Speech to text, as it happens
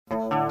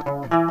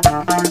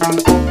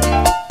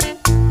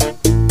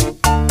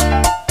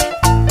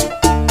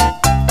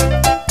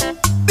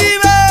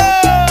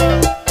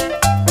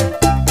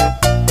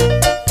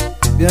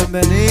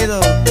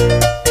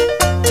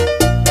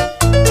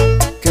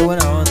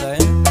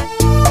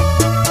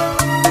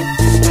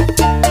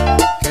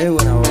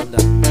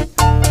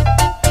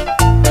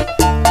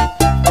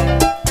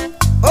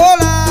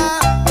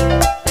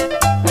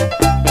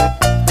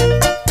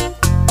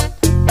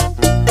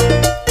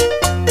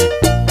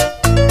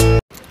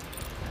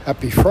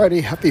Happy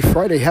Friday, happy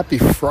Friday, happy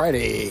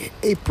Friday,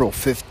 April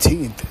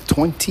 15th,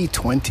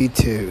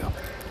 2022,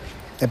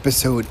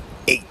 episode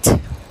 8,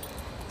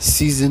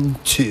 season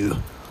 2.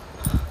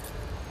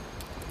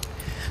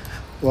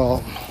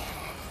 Well,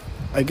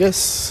 I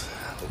guess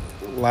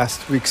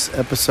last week's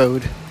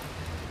episode,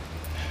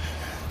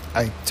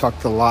 I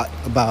talked a lot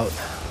about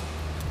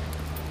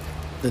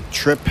the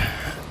trip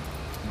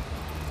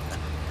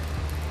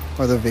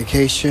or the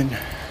vacation.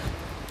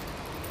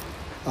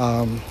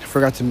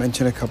 Forgot to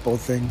mention a couple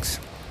of things.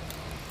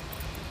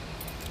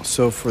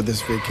 So for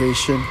this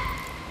vacation,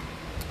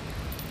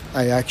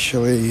 I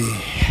actually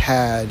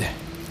had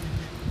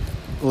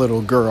a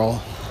little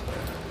girl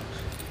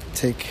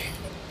take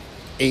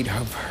 8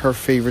 of her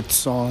favorite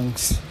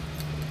songs.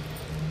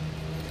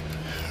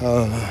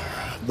 The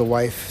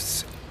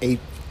wife's 8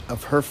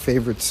 of her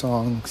favorite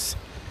songs,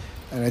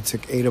 and I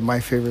took 8 of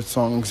my favorite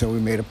songs, and we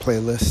made a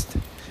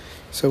playlist.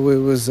 So it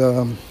was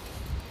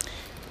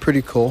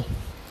pretty cool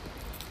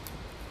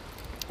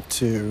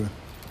to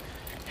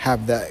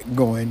have that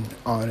going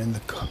on in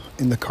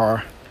the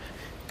car,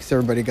 because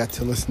everybody got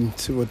to listen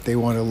to what they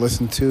want to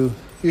listen to.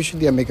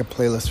 Usually I make a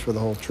playlist for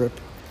the whole trip,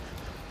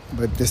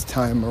 but this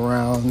time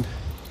around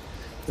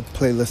the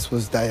playlist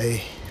was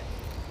I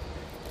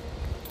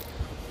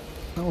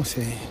won't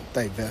say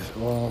diverse.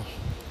 Well,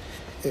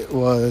 it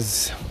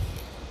was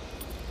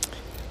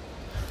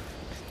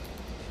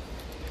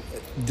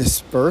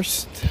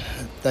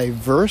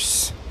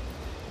diverse.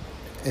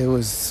 It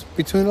was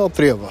between all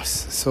 3 of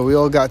us. So we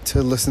all got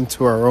to listen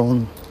to our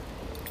own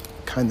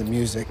kind of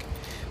music,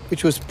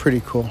 which was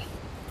pretty cool.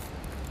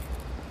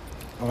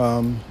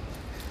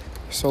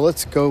 So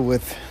let's go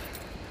with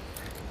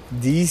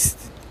these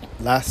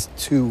last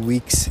 2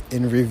 weeks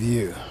in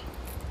review.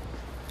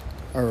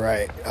 All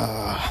right.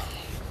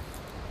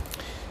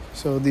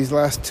 So these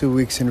last 2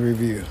 weeks in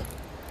review.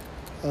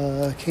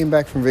 Came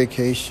back from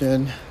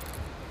vacation.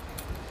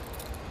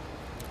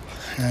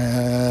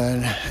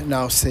 And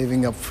now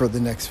saving up for the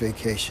next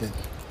vacation.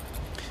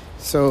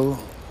 So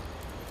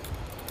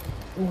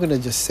I'm going to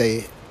just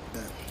say,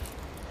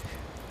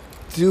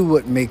 do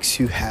what makes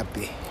you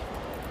happy.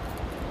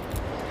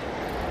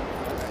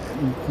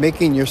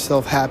 Making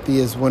yourself happy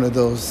is one of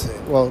those,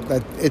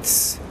 that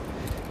it's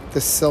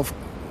the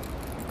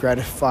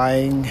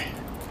self-gratifying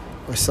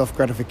or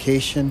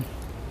self-gratification.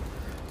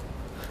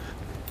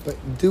 But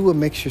do what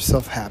makes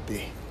yourself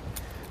happy.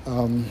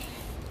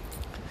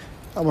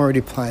 I'm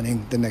already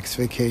planning the next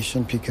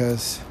vacation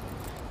because,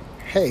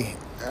 hey,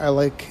 I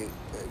like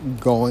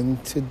going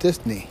to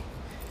Disney.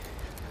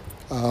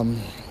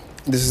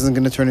 This isn't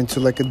going to turn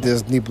into like a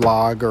Disney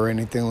blog or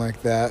anything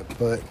like that,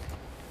 but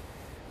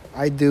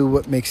I do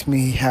what makes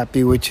me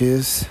happy, which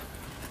is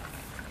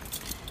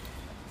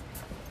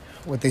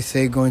what they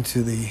say, going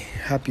to the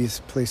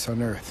happiest place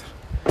on earth.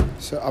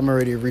 So I'm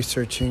already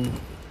researching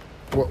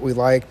what we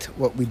liked,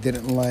 what we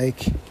didn't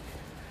like,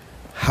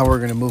 how we're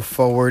going to move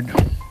forward,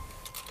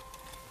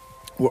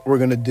 what we're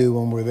going to do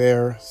when we're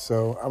there.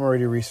 So I'm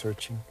already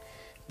researching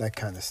that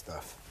kind of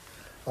stuff.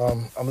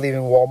 I'm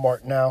leaving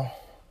Walmart now.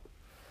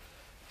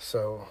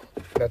 So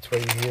that's where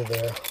you hear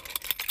the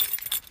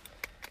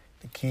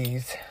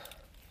keys.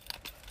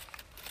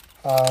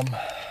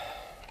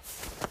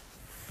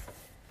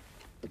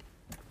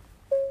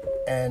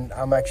 And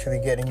I'm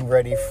actually getting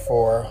ready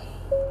for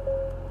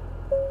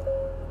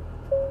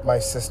my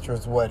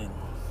sister's wedding,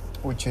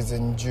 which is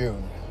in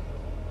June.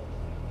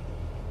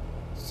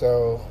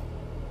 So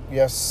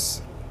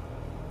yes,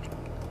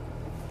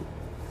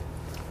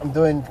 I'm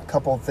doing a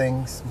couple of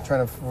things. I'm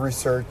trying to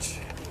research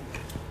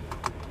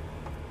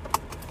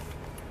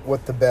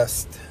what the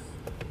best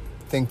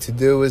thing to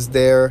do is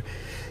there.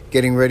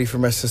 Getting ready for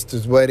my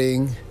sister's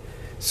wedding.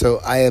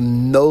 So I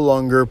am no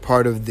longer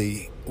part of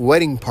the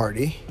wedding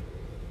party.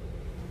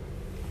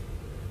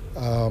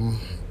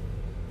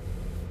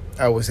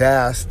 I was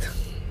asked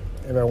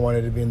if I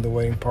wanted to be in the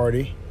wedding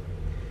party.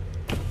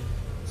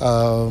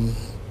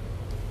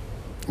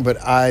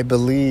 But I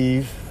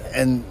believe,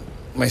 and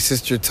my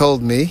sister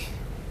told me,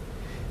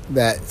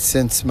 that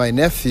since my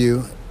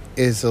nephew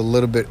is a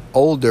little bit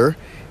older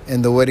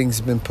and the wedding's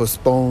been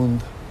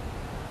postponed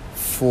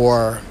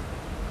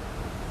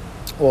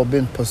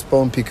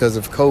because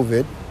of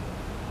COVID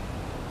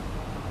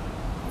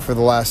for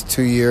the last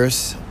 2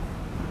 years,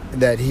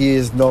 that he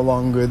is no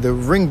longer the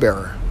ring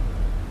bearer.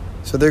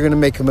 So they're going to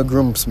make him a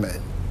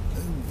groomsman.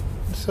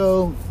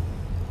 So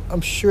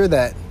I'm sure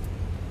that,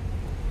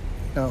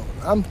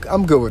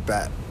 I'm good with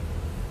that.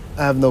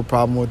 I have no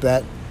problem with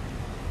that.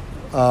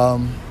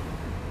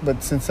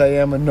 But since I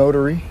am a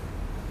notary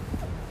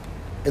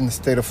in the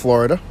state of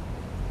Florida,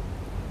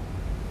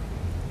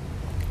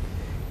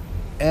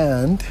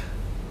 and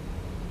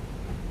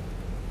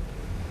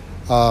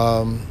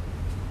I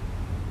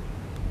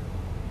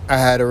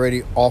had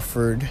already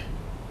offered,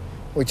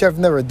 which I've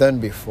never done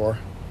before,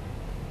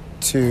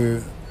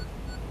 to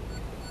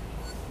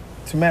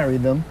marry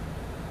them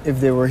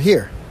if they were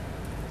here.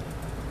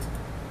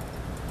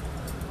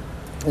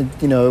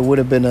 It would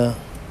have been a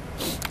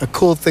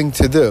cool thing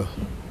to do.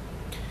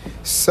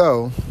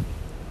 So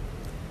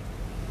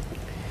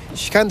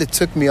she kind of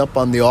took me up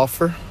on the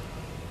offer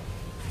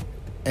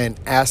and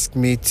asked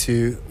me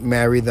to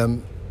marry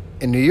them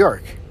in New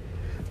York.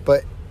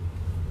 But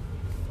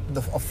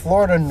a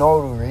Florida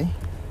notary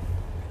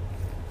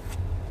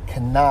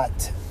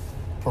cannot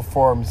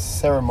perform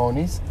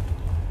ceremonies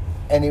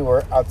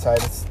anywhere outside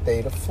the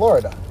state of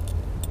Florida.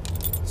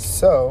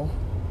 So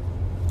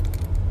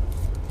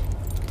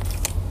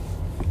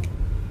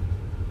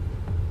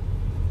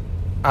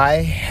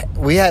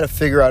we had to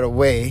figure out a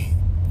way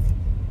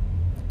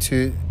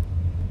to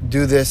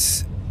do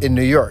this in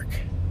New York.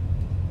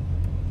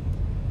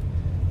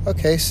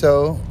 Okay,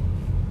 so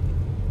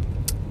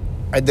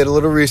I did a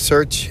little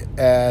research,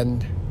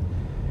 and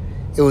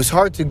it was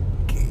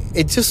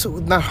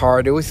not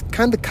hard. It was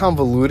kind of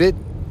convoluted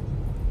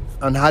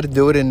on how to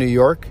do it in New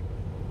York.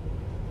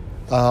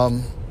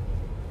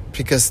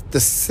 Because the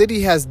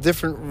city has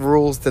different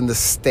rules than the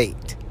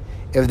state,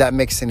 if that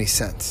makes any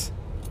sense.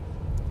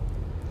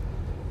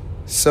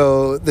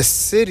 So the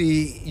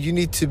city, you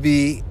need to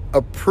be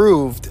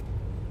approved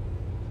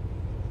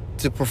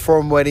to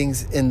perform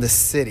weddings in the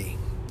city.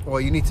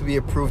 Well, you need to be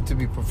approved to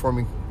be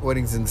performing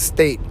weddings in the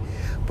state.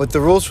 But the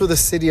rules for the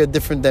city are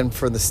different than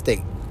for the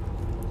state.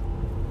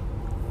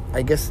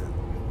 I guess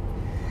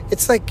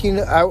it's like,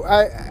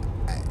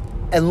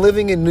 and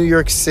living in New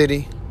York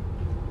City,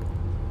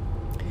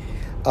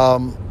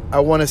 I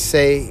want to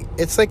say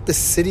it's like the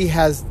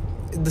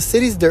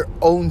city's their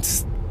own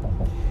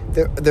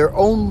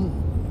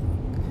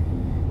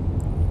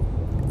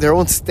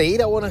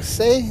state. I want to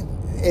say,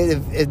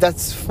 if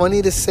that's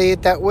funny to say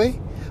it that way,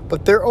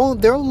 but they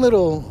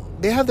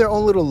have their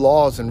own little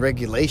laws and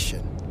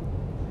regulation.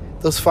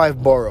 Those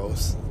 5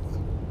 boroughs.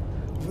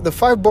 The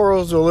 5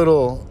 boroughs are a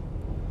little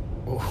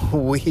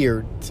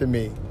weird to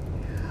me.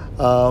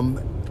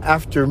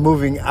 After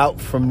moving out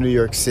from New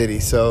York City,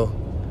 so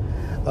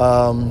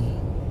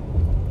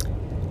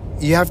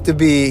you have to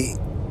be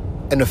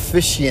an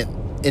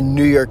officiant in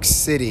New York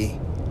City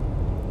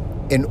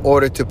in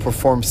order to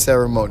perform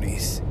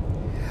ceremonies.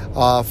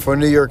 For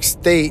New York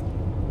State,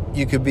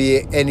 you could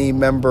be any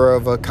member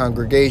of a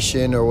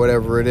congregation or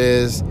whatever it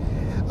is.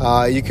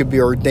 You could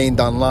be ordained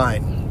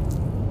online.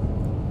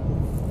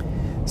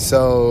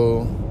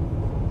 So,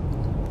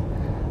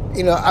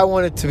 I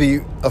wanted to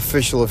be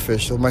official.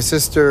 My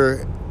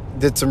sister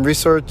did some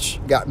research,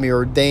 got me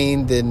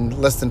ordained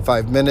in less than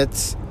 5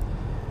 minutes.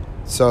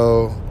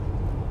 So,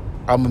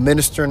 I'm a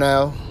minister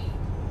now.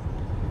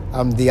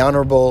 I'm the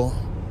Honorable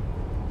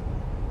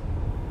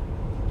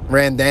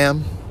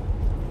Randam.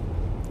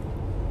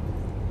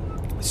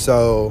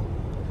 So,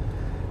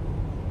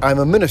 I'm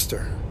a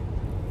minister.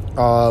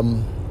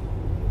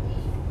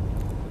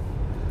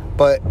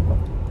 But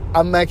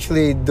I'm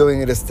actually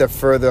doing it a step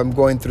further. I'm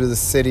going through the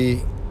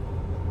city.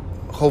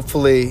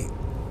 Hopefully,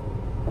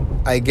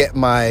 I get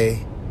my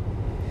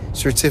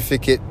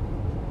certificate,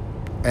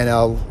 and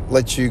I'll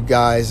let you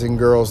guys and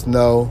girls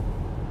know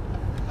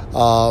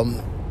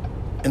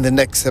in the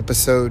next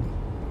episode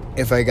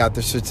if I got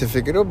the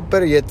certificate. Or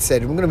better yet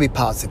said, I'm going to be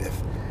positive,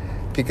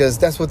 because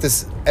that's what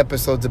this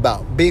episode's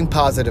about, being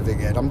positive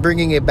again. I'm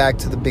bringing it back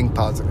to the being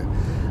positive.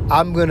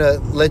 I'm going to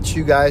let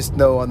you guys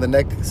know on the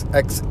next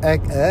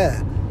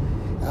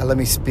let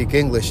me speak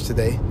English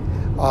today.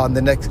 On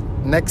the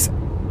next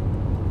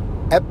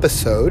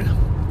episode,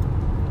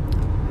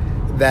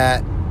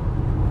 that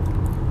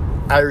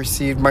I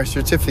received my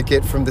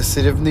certificate from the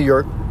city of New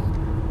York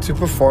to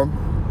perform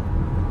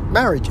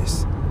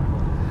marriages.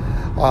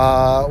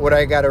 What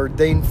I got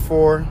ordained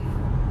for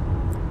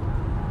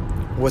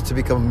was to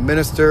become a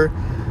minister.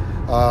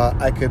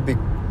 I could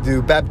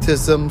do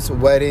baptisms,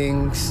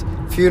 weddings,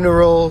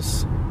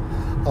 funerals.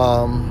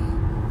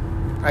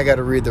 I got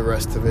to read the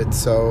rest of it.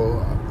 So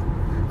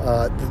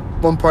the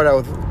one part I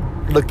was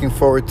looking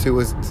forward to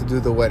was to do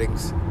the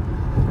weddings.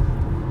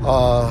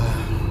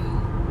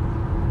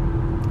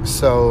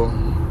 So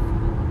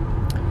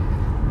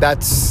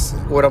that's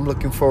what I'm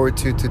looking forward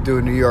to do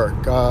in New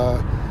York.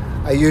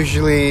 I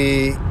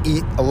usually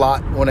eat a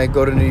lot when I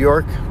go to New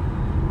York.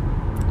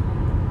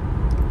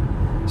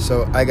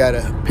 So I got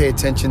to pay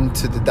attention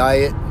to the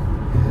diet.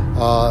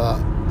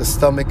 The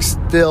stomach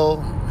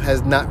still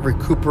has not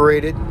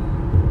recuperated.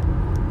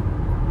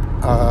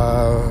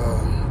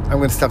 I'm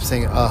going to stop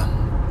saying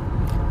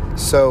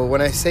So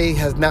when I say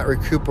has not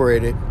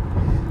recuperated,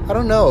 I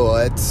don't know.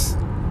 It's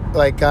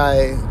like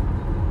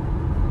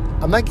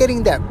I'm not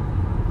getting the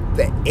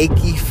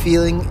achy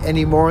feeling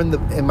anymore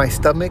in my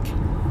stomach.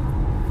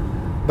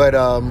 But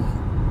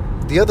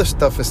the other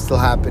stuff is still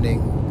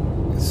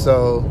happening.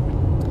 So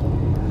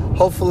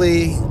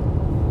hopefully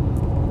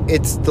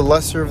it's the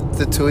lesser of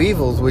the two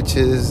evils, which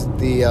is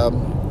the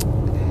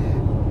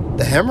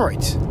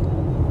hemorrhoids.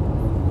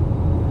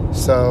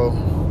 So,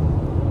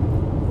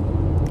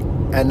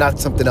 and not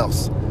something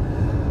else.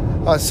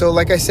 So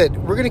like I said,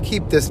 we're going to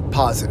keep this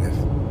positive.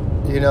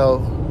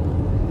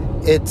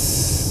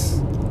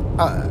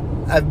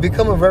 I've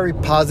become a very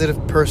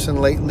positive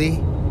person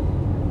lately.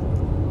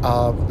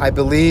 I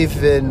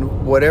believe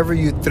in whatever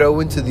you throw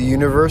into the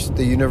universe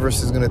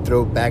is going to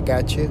throw back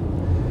at you.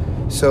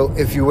 So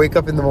if you wake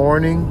up in the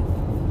morning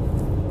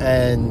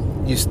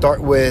and you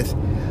start with,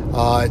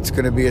 it's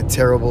going to be a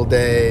terrible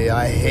day.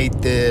 I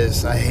hate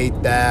this. I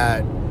hate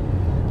that.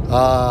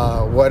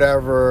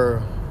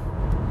 Whatever.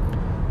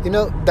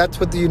 That's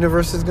what the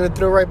universe is going to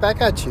throw right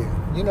back at you.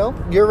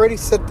 You already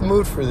set the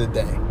mood for the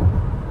day.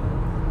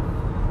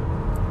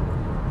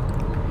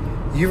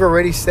 You've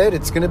already said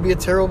it's going to be a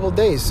terrible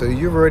day. So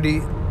you've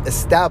already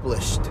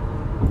established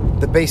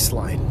the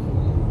baseline.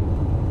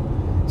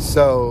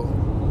 So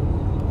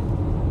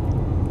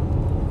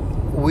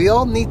we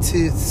all need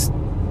to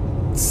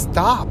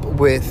stop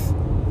with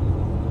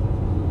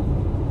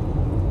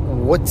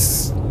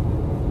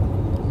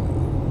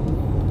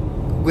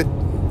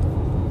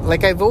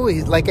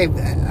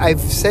I've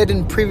said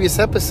in previous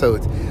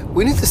episodes,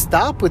 we need to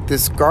stop with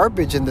this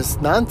garbage and this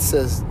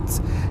nonsense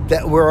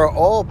that we're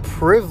all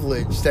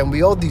privileged and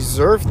we all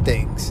deserve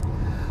things.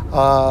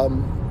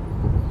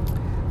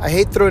 I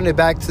hate throwing it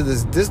back to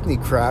this Disney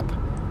crap,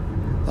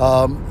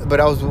 but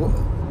I was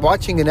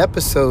watching an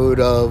episode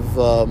of,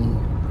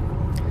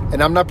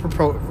 and I'm not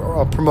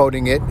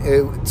promoting it.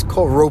 It's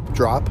called Rope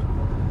Drop.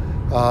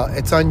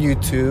 It's on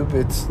YouTube.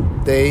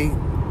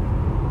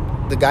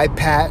 The guy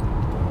Pat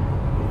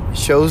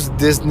shows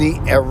Disney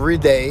every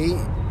day,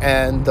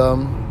 and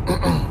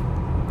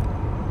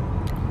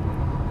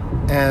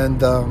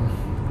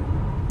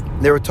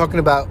they were talking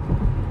about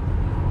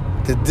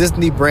the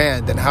Disney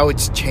brand and how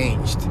it's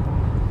changed.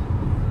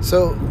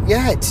 So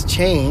yeah, it's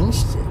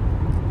changed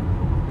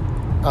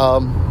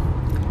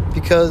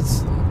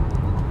because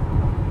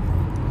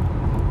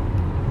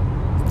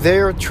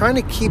they're trying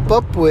to keep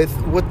up with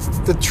what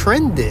the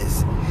trend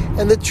is,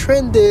 and the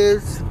trend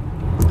is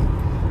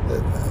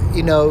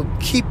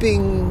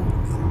keeping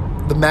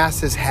the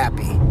masses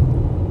happy.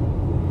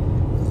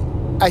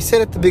 I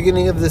said at the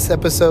beginning of this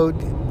episode,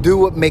 do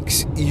what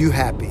makes you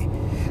happy.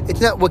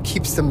 It's not what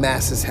keeps the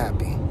masses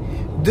happy.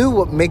 Do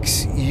what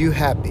makes you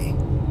happy.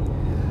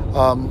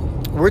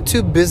 We're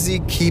too busy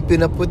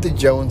keeping up with the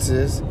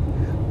Joneses,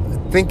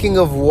 thinking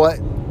of what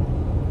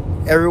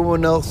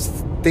everyone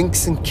else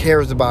thinks and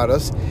cares about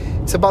us.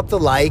 It's about the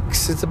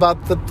likes. It's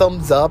about the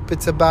thumbs up.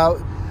 It's about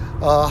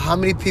how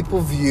many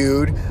people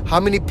viewed, how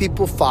many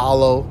people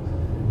follow.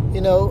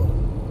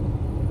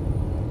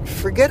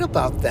 Forget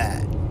about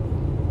that.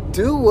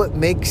 Do what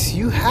makes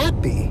you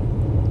happy.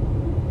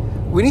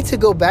 We need to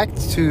go back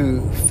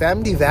to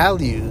family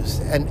values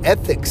and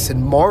ethics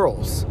and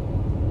morals.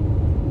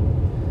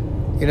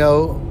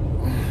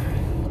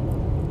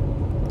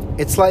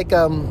 It's like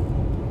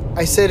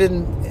I said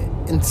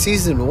in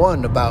season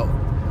 1 about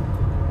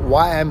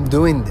why I'm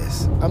doing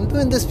this. I'm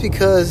doing this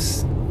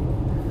because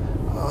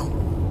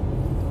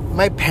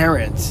my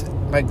parents,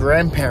 my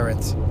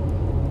grandparents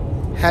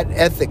had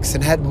ethics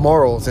and had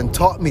morals and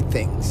taught me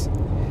things.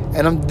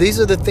 And these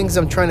are the things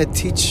I'm trying to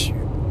teach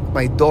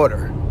my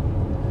daughter.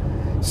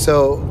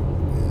 So,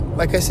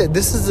 like I said,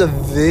 this is not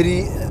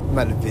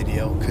a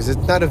video, because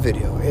it's not a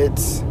video.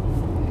 It's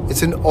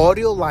an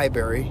audio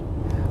library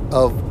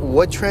of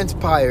what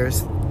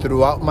transpires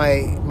throughout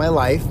my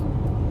life,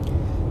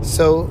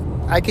 so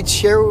I could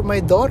share it with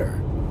my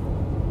daughter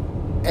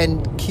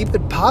and keep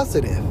it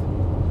positive.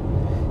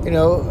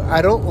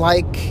 I don't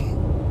like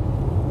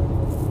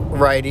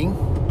writing.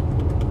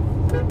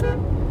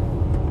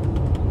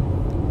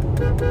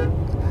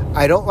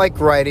 I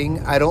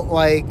don't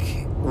like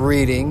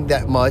reading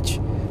that much.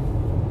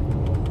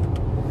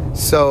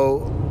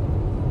 So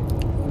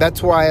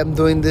that's why I'm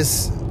doing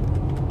this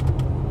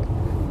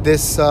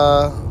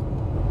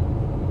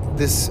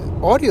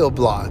audio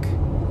blog.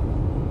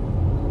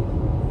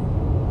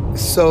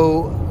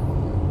 So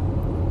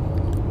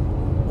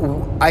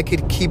I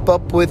could keep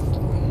up with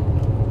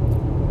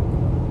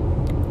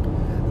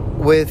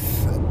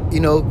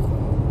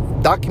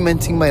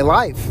documenting my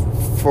life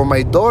for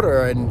my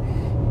daughter and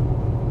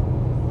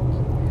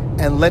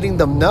letting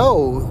them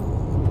know,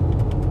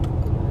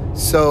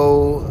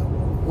 so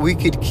we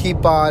could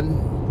keep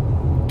on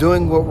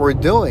doing what we're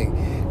doing.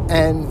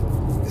 And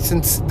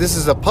since this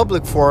is a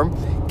public forum,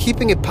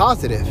 keeping it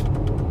positive.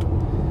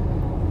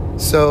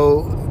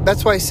 So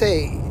that's why I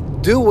say,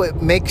 do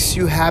what makes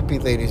you happy,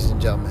 ladies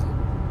and gentlemen.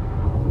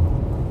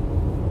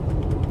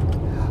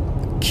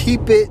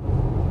 Keep it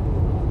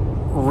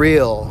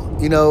real,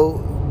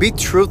 be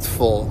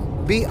truthful,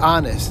 be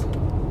honest.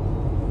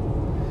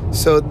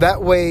 So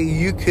that way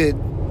you could,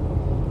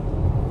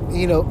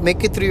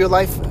 make it through your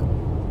life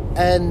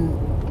and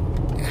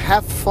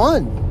have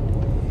fun.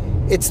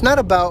 It's not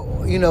about,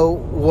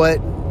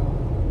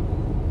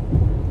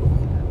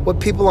 what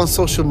people on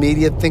social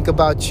media think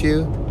about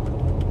you.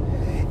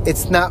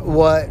 It's not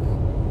what,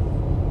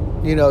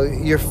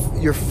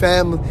 your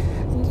family,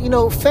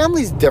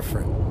 family's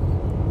different.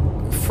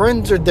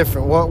 Friends are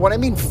different. Well, when I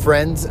mean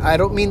friends, I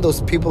don't mean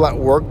those people at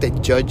work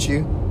that judge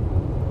you.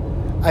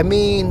 I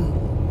mean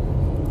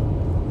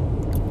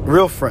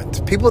real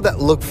friends, people that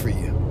look for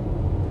you,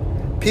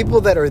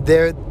 people that are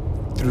there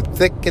through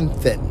thick and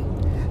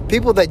thin,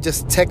 people that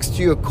just text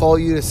you or call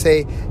you to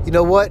say, you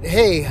know what,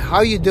 hey, how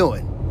you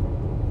doing?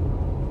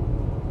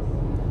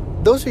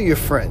 Those are your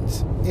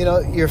friends,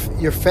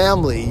 your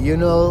family,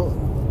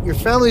 Your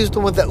family is the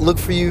ones that look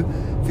for you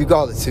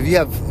regardless. If you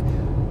have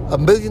 $1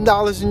 million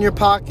in your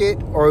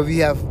pocket or if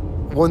you have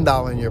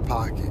 $1 in your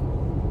pocket.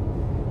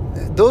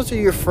 Those are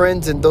your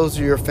friends and those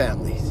are your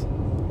families.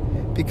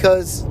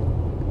 Because,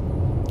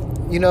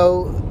 you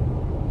know,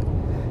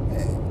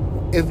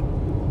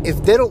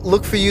 if they don't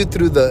look for you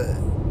through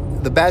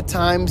the bad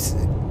times,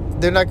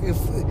 they're not.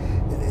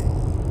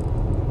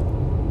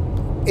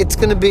 It's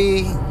going to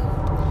be.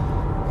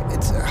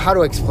 How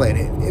do I explain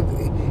it?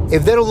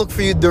 If they don't look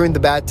for you during the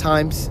bad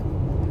times,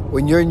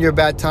 when you're in your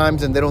bad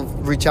times, and they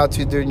don't reach out to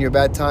you during your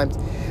bad times,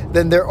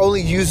 then they're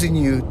only using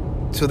you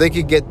so they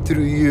could get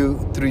through you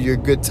through your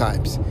good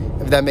times.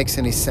 If that makes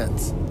any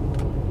sense.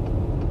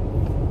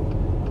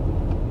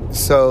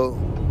 So,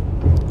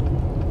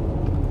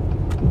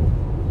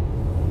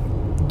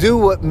 do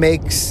what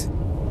makes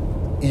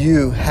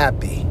you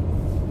happy.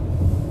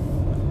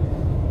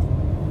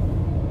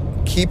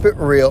 Keep it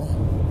real.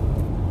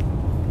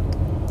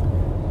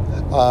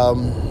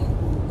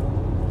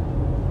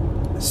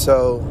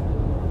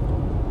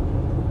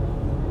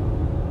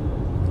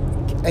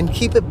 And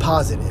keep it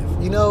positive.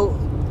 You know,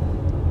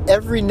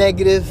 every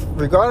negative,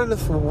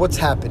 regardless of what's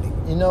happening,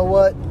 you know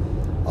what?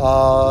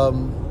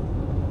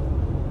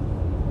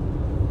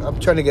 I'm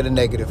trying to get a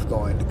negative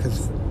going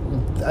because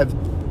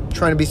I'm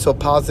trying to be so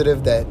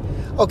positive that,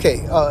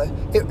 okay,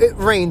 it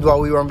rained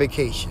while we were on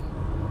vacation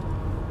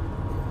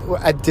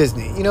at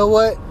Disney. You know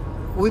what?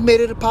 We made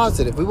it a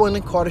positive. We went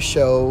and caught a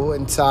show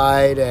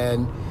inside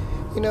and,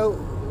 you know,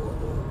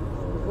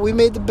 we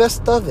made the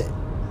best of it.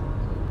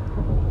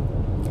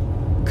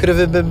 Could have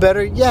it been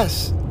better?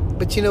 Yes.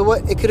 But you know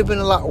what? It could have been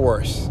a lot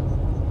worse.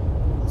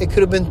 It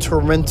could have been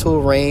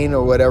torrential rain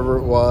or whatever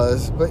it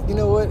was. But you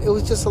know what? It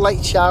was just a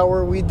light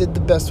shower. We did the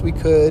best we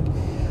could.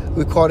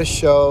 We caught a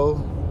show.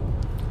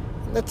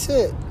 That's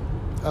it.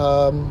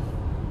 I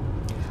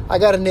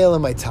got a nail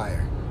in my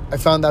tire. I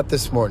found out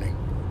this morning.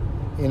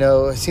 You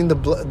know, I seen the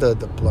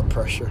blood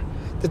pressure.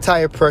 The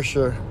tire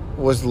pressure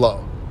was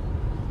low.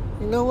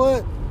 You know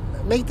what?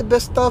 Make the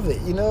best of it.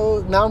 You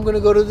know, now I'm going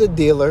to go to the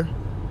dealer.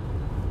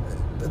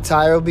 The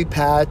tire will be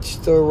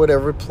patched or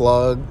whatever,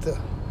 plugged.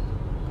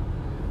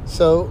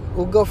 So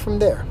we'll go from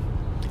there.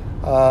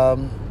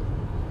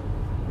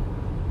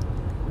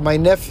 My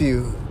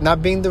nephew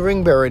not being the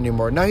ring bearer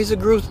anymore. Now he's a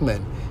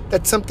groomsman.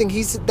 That's something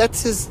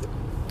that's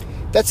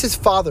his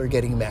father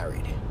getting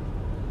married.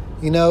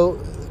 You know,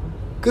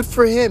 good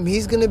for him.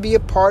 He's going to be a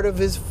part of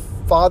his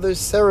father's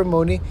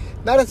ceremony,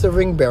 not as a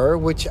ring bearer,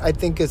 which I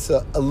think is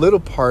a little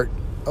part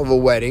of a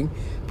wedding,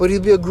 but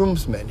he'll be a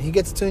groomsman. He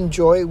gets to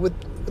enjoy with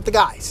the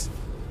guys.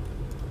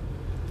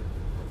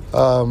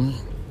 And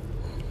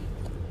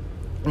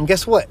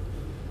guess what?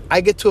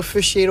 I get to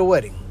officiate a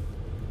wedding.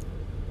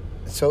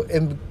 So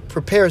it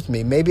prepares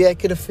me. Maybe I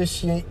could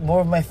officiate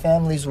more of my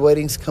family's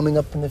weddings coming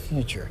up in the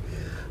future.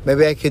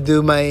 Maybe I could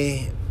do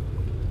my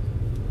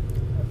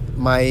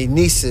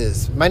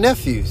nieces, my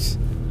nephews.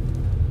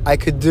 I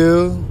could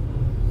do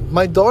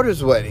my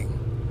daughter's wedding.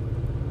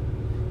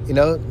 You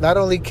know, not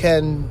only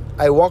can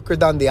I walk her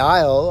down the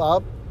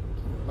aisle,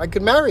 I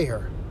could marry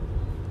her.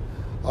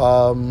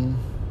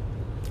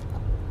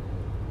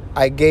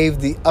 I gave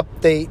the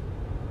update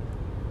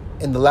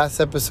in the last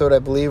episode, I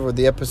believe, or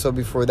the episode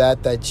before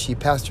that she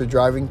passed her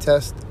driving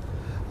test.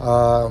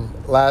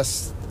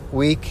 Last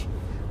week,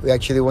 we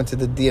actually went to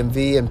the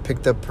DMV and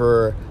picked up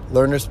her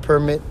learner's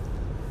permit.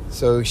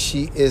 So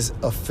she is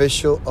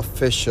official,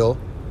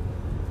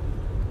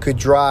 could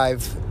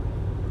drive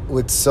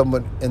with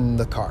someone in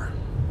the car,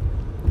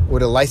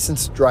 with a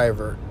licensed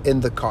driver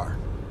in the car.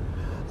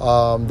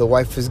 The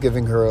wife is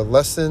giving her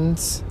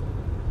lessons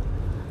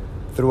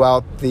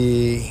throughout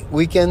the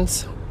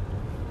weekends.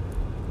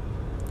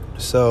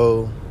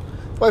 So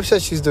the wife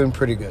says she's doing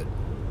pretty good.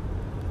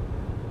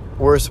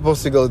 We're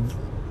supposed to go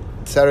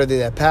Saturday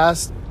that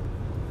passed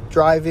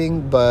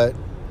driving, but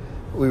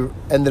we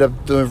ended up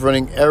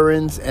running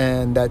errands,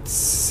 and that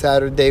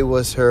Saturday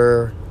was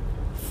her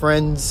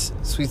friend's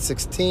Sweet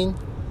 16.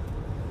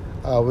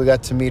 We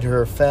got to meet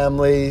her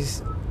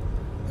families,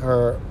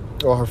 her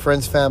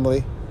friend's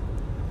family.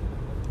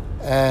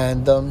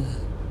 And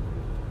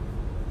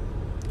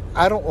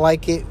I don't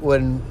like it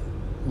when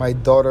my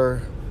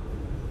daughter,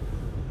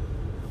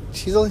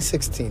 she's only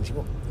 16,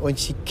 when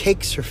she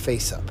cakes her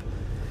face up.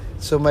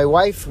 So my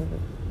wife,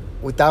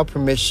 without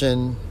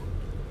permission,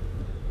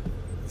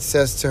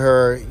 says to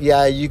her,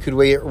 yeah, you could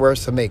wear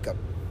some makeup.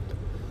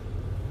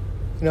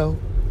 You know,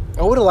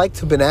 I would have liked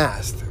to have been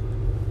asked.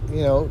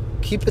 You know,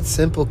 keep it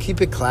simple,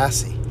 keep it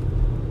classy.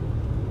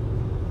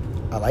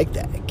 I like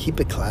that. Keep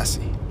it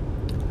classy.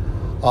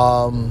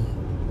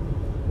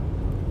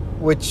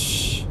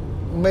 Which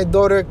my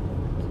daughter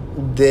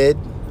did.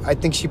 I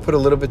think she put a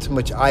little bit too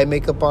much eye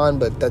makeup on,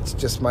 but that's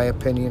just my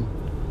opinion.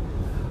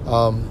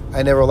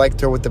 I never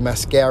liked her with the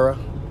mascara.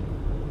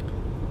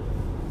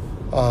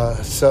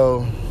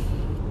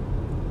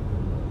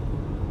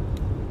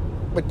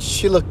 But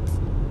she looked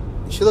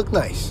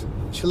nice.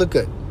 She looked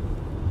good.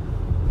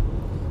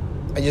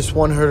 I just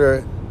want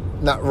her to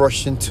not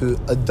rush into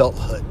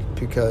adulthood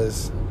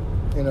because,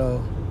 you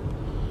know,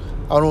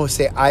 don't want to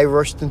say I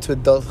rushed into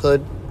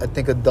adulthood. I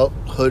think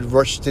adulthood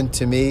rushed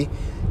into me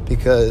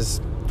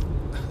because,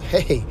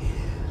 hey,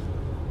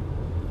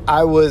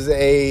 I was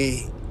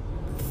a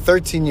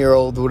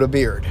 13-year-old with a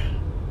beard,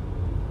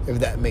 if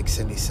that makes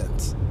any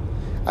sense.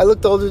 I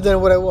looked older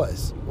than what I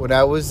was. When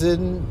I was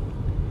in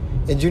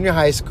junior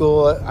high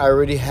school, I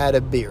already had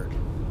a beard.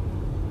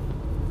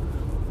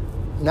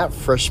 Not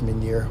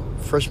freshman year.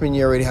 Freshman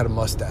year, I already had a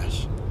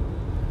mustache.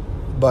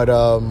 But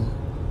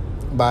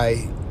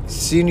by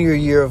senior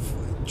year of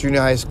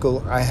junior high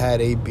school, I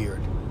had a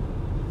beard.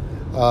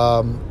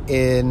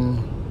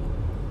 In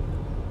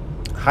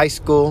high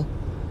school,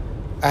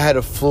 I had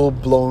a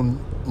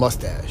full-blown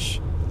mustache.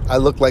 I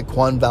looked like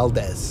Juan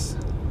Valdez,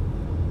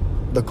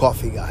 the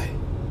coffee guy,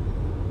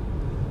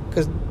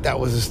 because that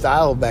was the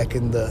style back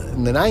in the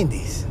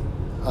 90s.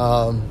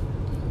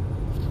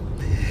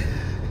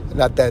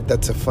 Not that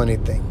that's a funny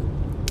thing,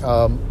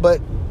 but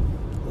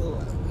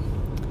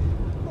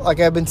like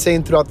I've been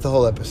saying throughout the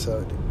whole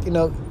episode,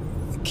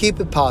 keep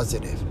it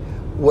positive.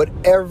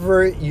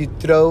 Whatever you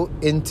throw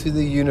into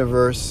the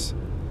universe,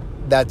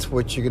 that's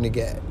what you're going to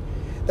get.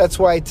 That's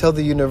why I tell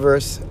the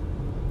universe,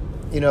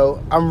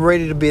 I'm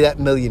ready to be that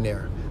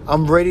millionaire.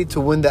 I'm ready to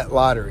win that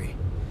lottery.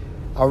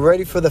 I'm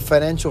ready for the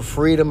financial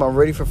freedom. I'm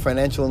ready for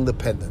financial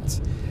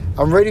independence.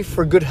 I'm ready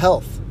for good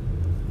health.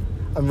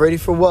 I'm ready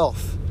for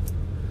wealth.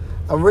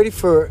 I'm ready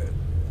for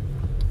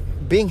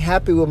being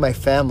happy with my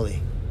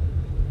family.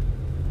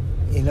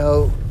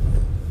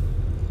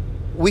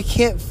 We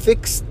can't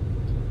fix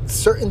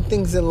certain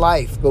things in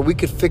life, but we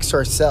could fix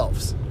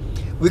ourselves.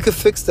 We could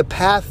fix the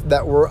path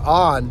that we're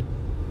on,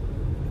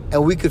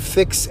 and we could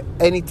fix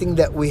anything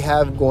that we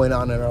have going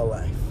on in our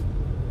life.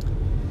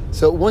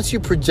 So once you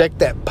project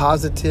that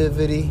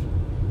positivity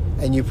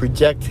and you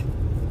project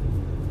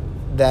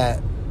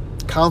that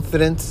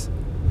confidence,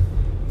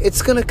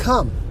 it's going to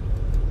come.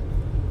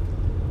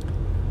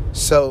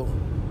 So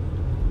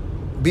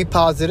be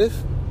positive,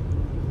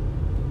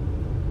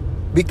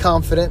 be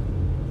confident,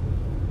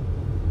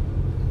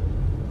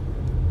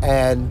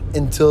 and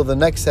until the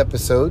next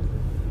episode,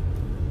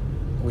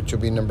 which will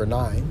be number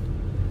 9,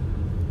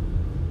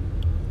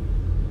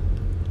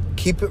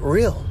 keep it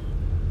real.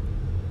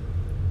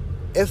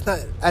 If not,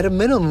 at a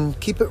minimum,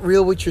 keep it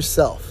real with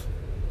yourself.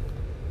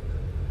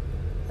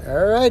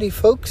 Alrighty,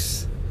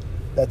 folks.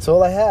 That's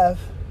all I have.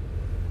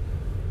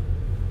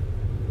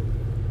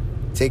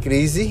 Take it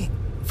easy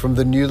from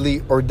the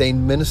newly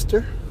ordained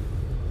minister.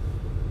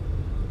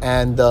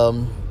 And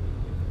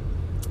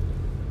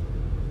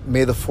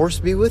may the force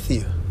be with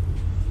you.